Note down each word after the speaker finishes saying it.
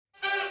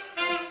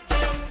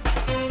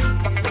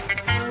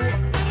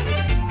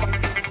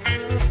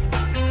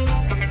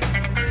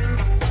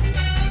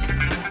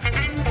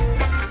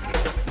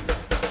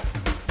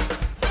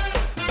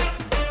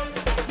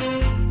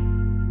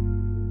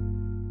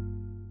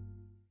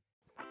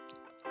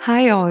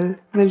Hi all,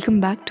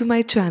 welcome back to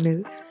my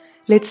channel.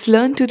 Let's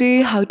learn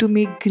today how to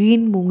make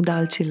green Moong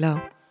Dal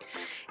Chilla.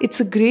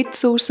 It's a great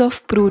source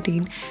of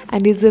protein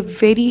and is a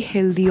very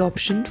healthy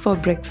option for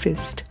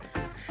breakfast.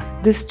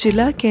 This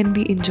chilla can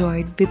be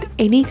enjoyed with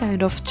any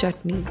kind of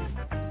chutney,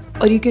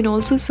 or you can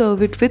also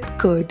serve it with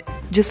curd,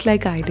 just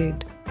like I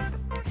did.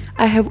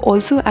 I have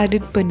also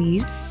added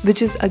paneer,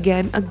 which is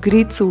again a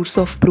great source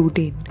of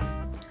protein.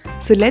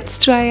 So let's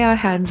try our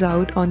hands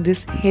out on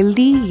this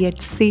healthy yet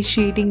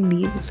satiating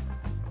meal.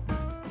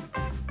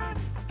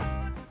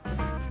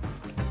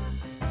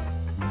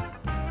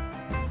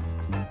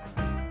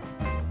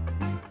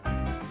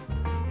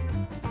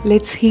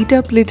 Let's heat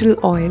up little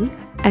oil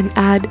and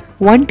add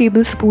 1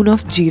 tablespoon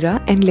of jeera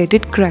and let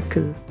it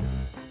crackle.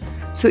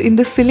 So in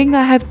the filling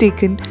I have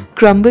taken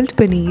crumbled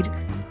paneer,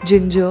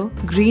 ginger,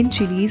 green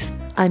chilies,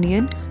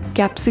 onion,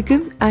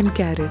 capsicum and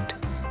carrot.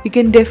 You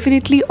can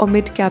definitely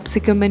omit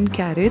capsicum and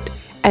carrot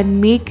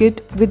and make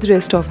it with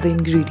rest of the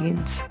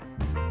ingredients.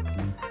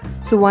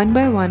 So one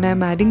by one I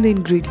am adding the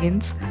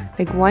ingredients,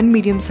 like 1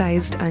 medium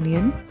sized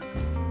onion.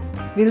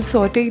 We'll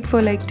saute it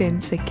for like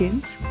 10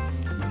 seconds.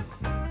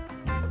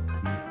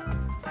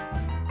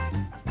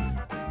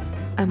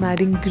 I'm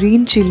adding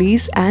green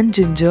chilies and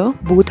ginger,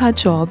 both are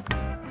chopped.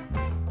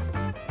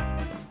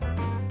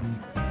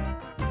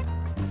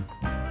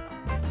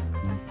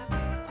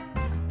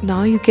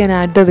 Now you can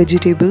add the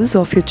vegetables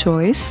of your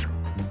choice.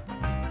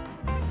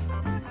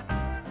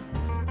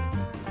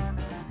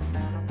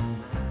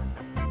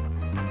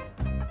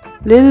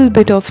 Little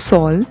bit of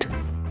salt.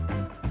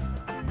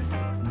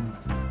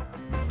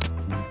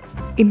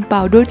 In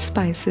powdered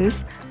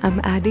spices, I'm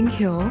adding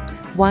here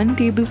 1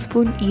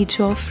 tablespoon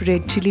each of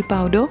red chili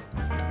powder,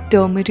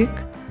 turmeric,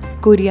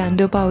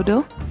 coriander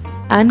powder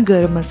and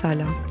garam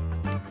masala.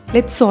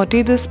 Let's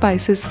saute the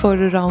spices for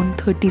around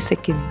 30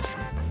 seconds.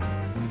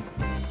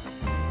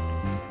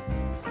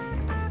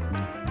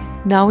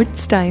 Now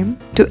it's time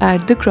to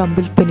add the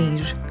crumbled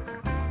paneer.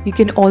 You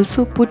can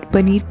also put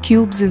paneer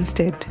cubes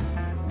instead.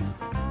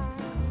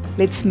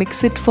 Let's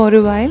mix it for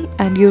a while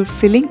and your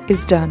filling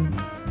is done.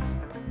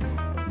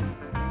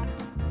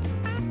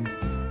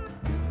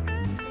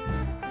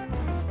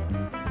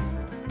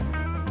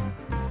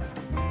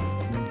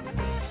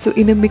 So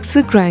in a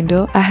mixer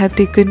grinder, I have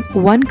taken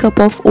 1 cup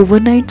of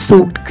overnight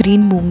soaked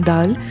green moong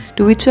dal,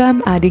 to which I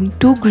am adding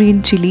 2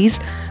 green chilies,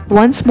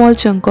 1 small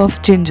chunk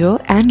of ginger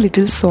and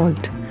little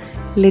salt.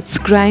 Let's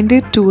grind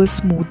it to a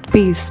smooth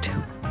paste.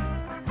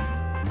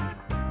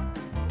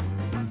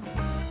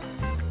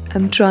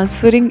 I'm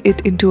transferring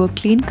it into a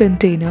clean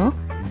container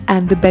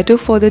and the batter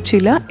for the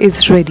chilla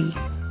is ready.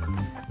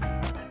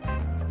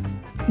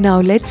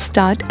 Now let's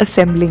start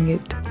assembling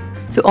it.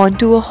 So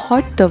onto a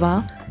hot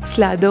tawa,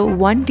 slather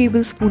 1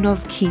 tablespoon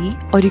of ghee,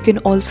 or you can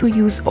also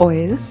use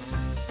oil.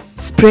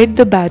 Spread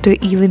the batter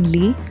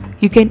evenly.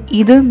 You can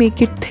either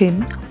make it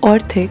thin or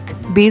thick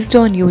based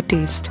on your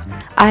taste.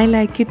 I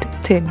like it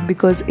thin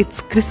because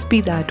it's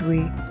crispy that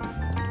way.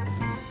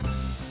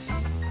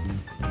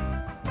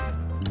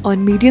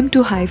 On medium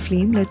to high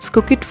flame, let's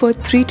cook it for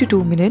 3 to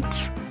 2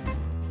 minutes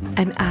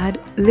and add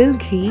little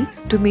ghee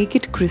to make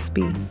it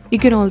crispy. You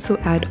can also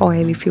add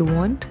oil if you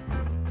want.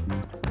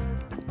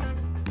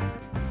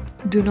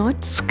 Do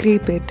not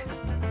scrape it.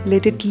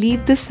 Let it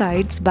leave the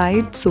sides by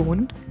its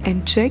own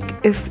and check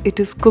if it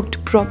is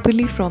cooked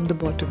properly from the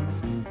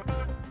bottom.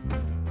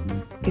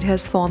 It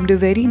has formed a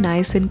very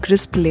nice and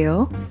crisp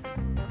layer.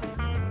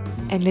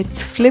 And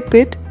let's flip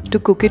it to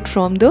cook it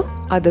from the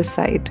other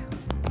side.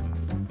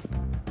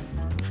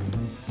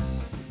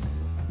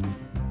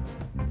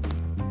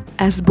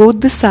 As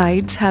both the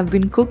sides have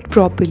been cooked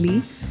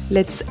properly,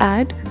 let's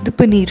add the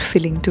paneer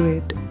filling to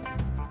it.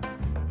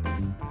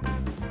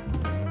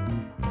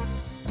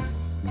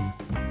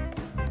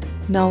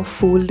 Now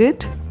fold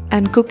it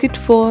and cook it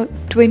for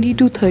 20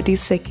 to 30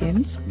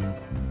 seconds.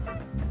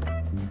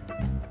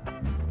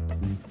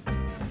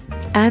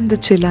 And the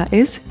chilla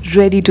is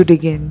ready to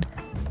dig in.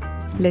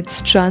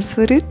 Let's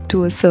transfer it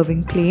to a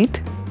serving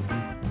plate.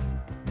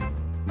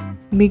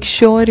 Make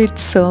sure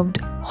it's served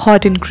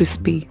hot and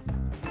crispy.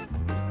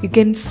 You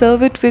can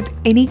serve it with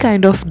any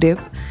kind of dip.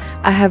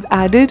 I have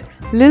added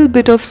a little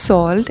bit of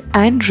salt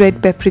and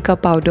red paprika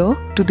powder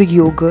to the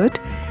yogurt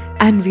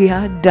and we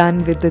are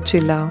done with the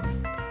chilla.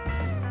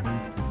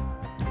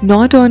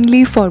 Not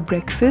only for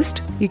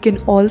breakfast, you can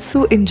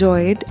also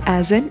enjoy it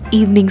as an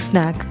evening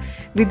snack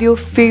with your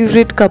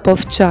favorite cup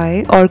of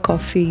chai or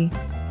coffee.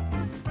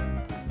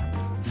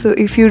 So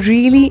if you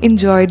really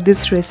enjoyed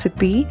this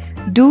recipe,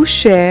 do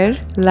share,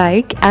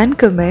 like and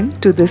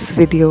comment to this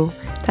video.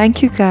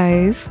 Thank you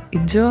guys.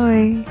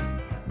 Enjoy.